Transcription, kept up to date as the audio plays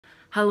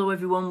Hello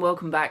everyone,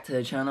 welcome back to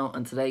the channel,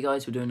 and today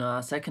guys we're doing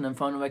our second and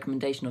final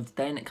recommendation of the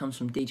day, and it comes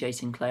from DJ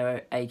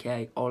SINCLAIRO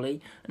aka Ollie,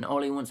 and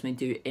Ollie wants me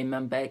to do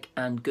Imanbek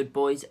and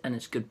Goodboys, and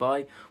it's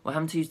Goodbye. We're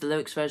having to use the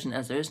lyrics version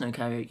as there is no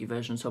karaoke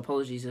version, so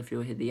apologies if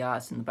you'll hear the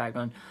artists in the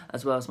background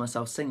as well as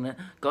myself singing it.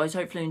 Guys,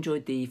 hopefully you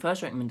enjoyed the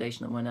first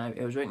recommendation that went out.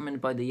 It was recommended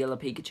by the Yellow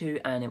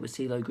Pikachu and it was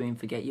CeeLo Green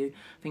Forget You.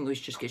 I think we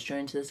should just get straight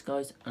into this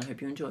guys, and I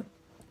hope you enjoy.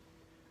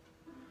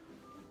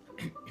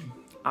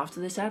 After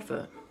this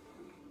advert.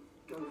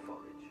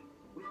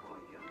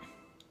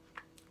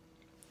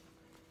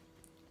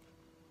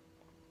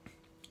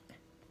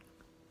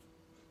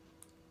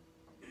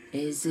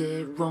 Is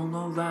it wrong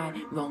or right,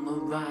 wrong or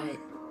right?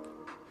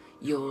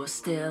 You're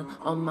still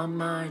on my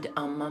mind,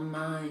 on my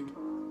mind.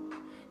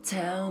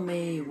 Tell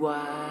me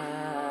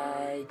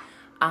why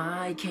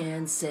I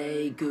can't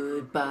say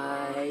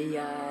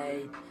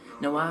goodbye.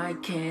 No, I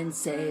can't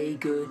say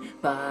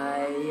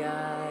goodbye.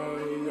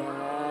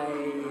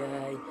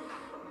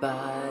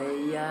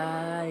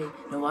 Bye.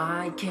 No,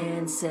 I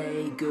can't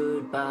say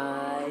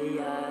goodbye.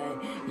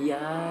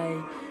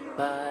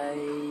 Bye.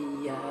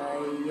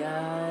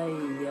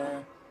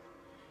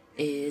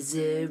 Is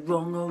it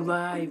wrong or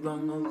right,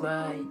 wrong or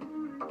right?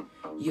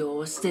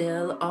 You're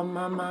still on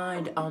my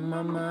mind, on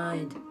my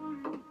mind.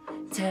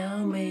 Tell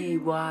me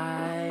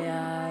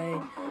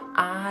why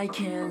I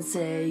can't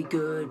say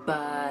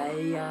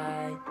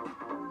goodbye.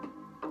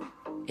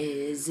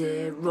 Is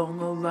it wrong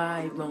or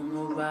right, wrong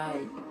or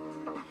right?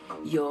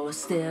 You're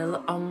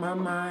still on my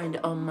mind,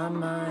 on my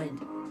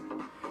mind.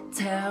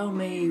 Tell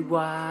me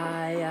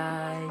why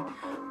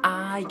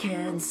I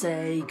can't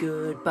say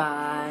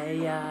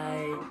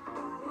goodbye.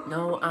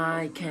 No,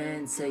 I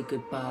can't say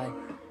goodbye.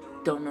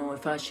 Don't know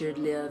if I should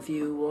love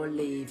you or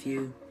leave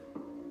you.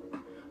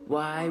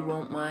 Why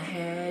won't my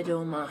head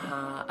or my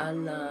heart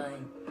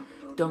align?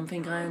 Don't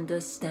think I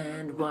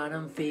understand what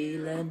I'm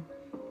feeling.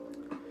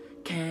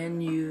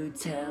 Can you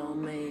tell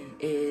me,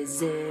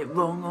 is it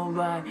wrong or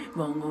right,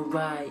 wrong or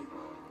right?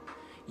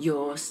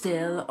 You're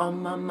still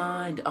on my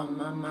mind, on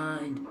my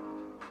mind.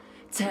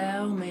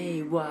 Tell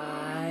me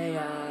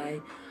why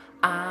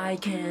I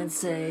can't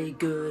say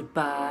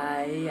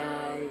goodbye.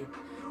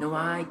 No,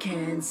 I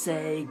can't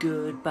say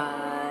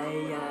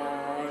goodbye.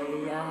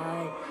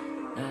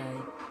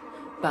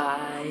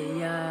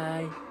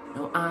 Bye.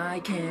 No,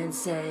 I can't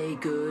say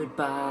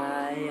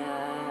goodbye.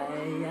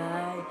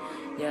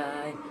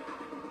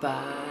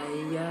 Bye.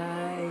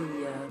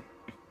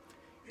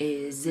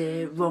 Is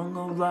it wrong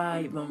or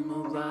right, wrong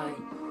or right?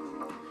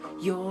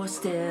 You're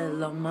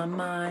still on my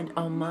mind,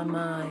 on my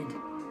mind.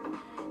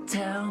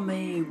 Tell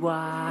me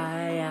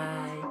why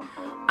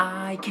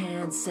I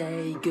can't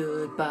say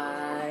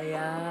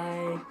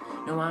goodbye.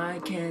 No, I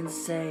can't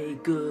say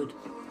good.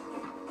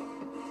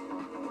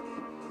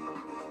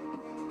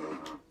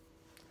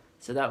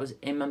 So that was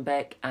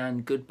Imanbek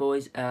and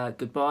Goodboys,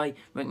 Goodbye,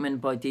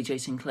 recommended by DJ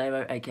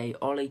SINCLAIRO aka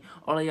Ollie.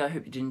 Ollie, I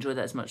hope you did enjoy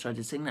that as much as I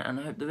did sing that, and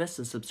I hope the rest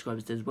of the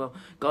subscribers did as well.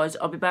 Guys,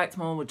 I'll be back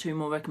tomorrow with 2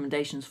 more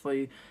recommendations for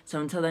you.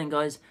 So until then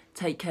guys,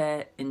 take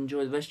care,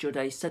 enjoy the rest of your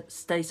day,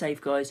 stay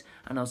safe guys,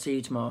 and I'll see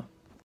you tomorrow.